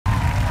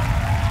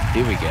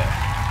Here we go.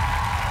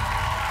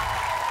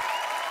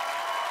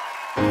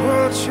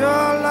 Put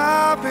your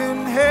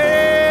loving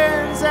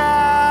hands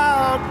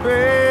out,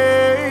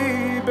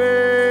 baby,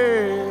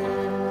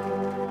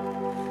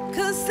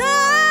 'cause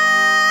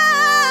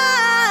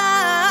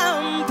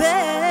I'm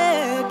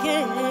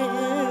begging.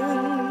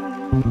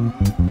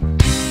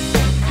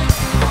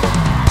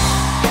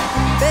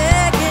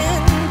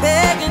 Begging,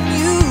 begging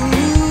you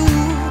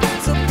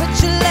to put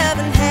your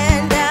loving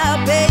hand out,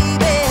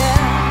 baby.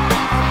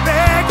 I'm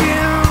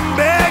begging,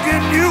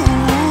 begging you,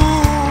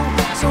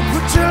 so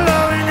put your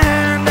loving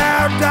hand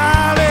out,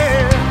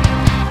 darling.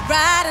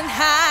 Riding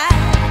high,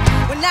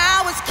 when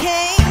I was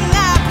king,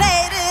 I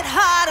played it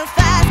hard and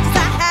fast 'cause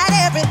I had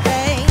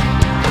everything.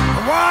 I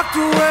walked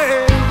away,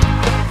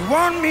 you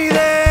want me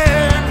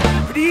there,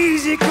 but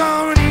easy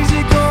come and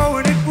easy go,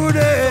 and it would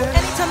end.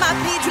 Anytime I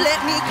plead, you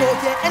let me go,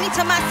 yeah.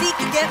 Anytime I seek,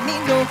 you get me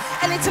no.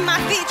 Anytime I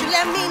feed, you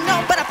let me know,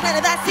 but I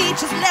planted that seed,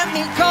 just let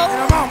me go.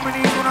 And I'm on my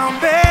knees when I'm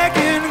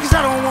begging, 'cause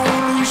I don't want to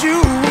lose you.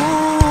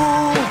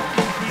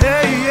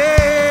 Hey,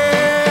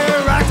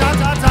 yeah,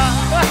 right-ta-ta-ta.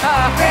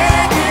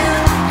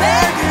 Begging,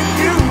 begging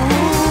you,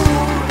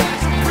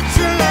 so put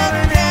your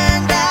loving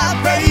hand out,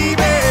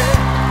 baby.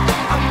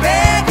 I'm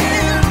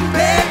begging,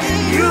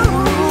 begging you,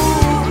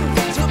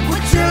 so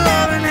put your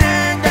loving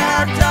hand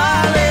out,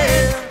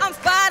 darling. I'm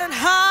fighting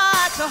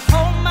hard to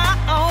hold my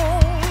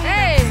own.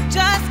 Hey,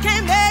 just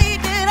can't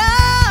make it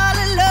all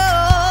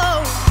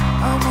alone.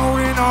 I'm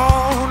holding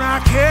on, I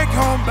can't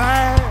come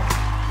back.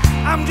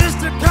 I'm just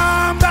a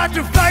combat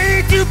to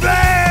fight you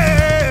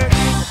back.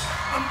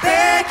 I'm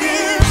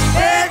begging,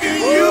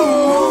 begging you.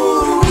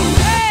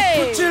 Hey,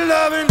 put your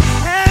loving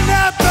hand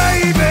out,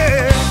 baby.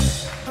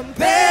 I'm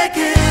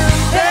begging,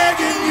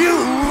 begging you,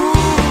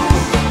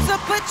 so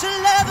put your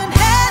loving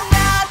hand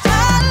out,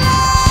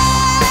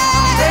 darling.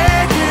 I'm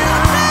begging,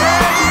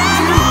 begging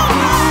you,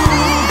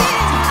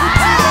 so put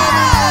your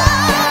loving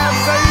hand out,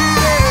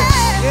 baby.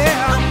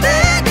 Yeah, I'm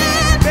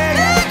begging,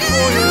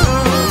 begging you,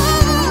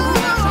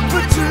 so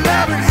put your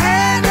loving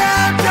hand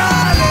out,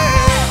 darling.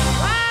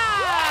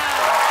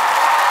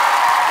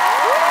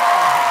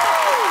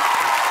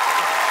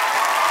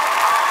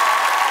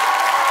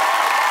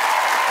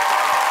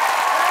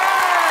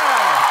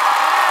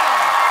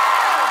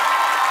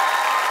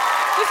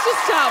 Let's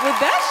just start with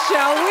that,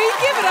 shall we?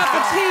 Give it up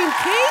for Team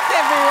Keith,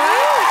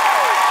 everyone.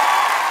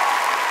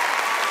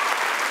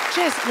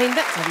 Jess, I mean,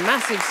 that's a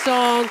massive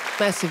song,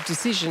 massive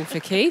decision for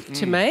Keith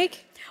to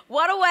make.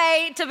 What a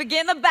way to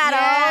begin the battle,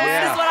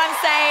 Yeah. is what I'm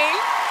saying.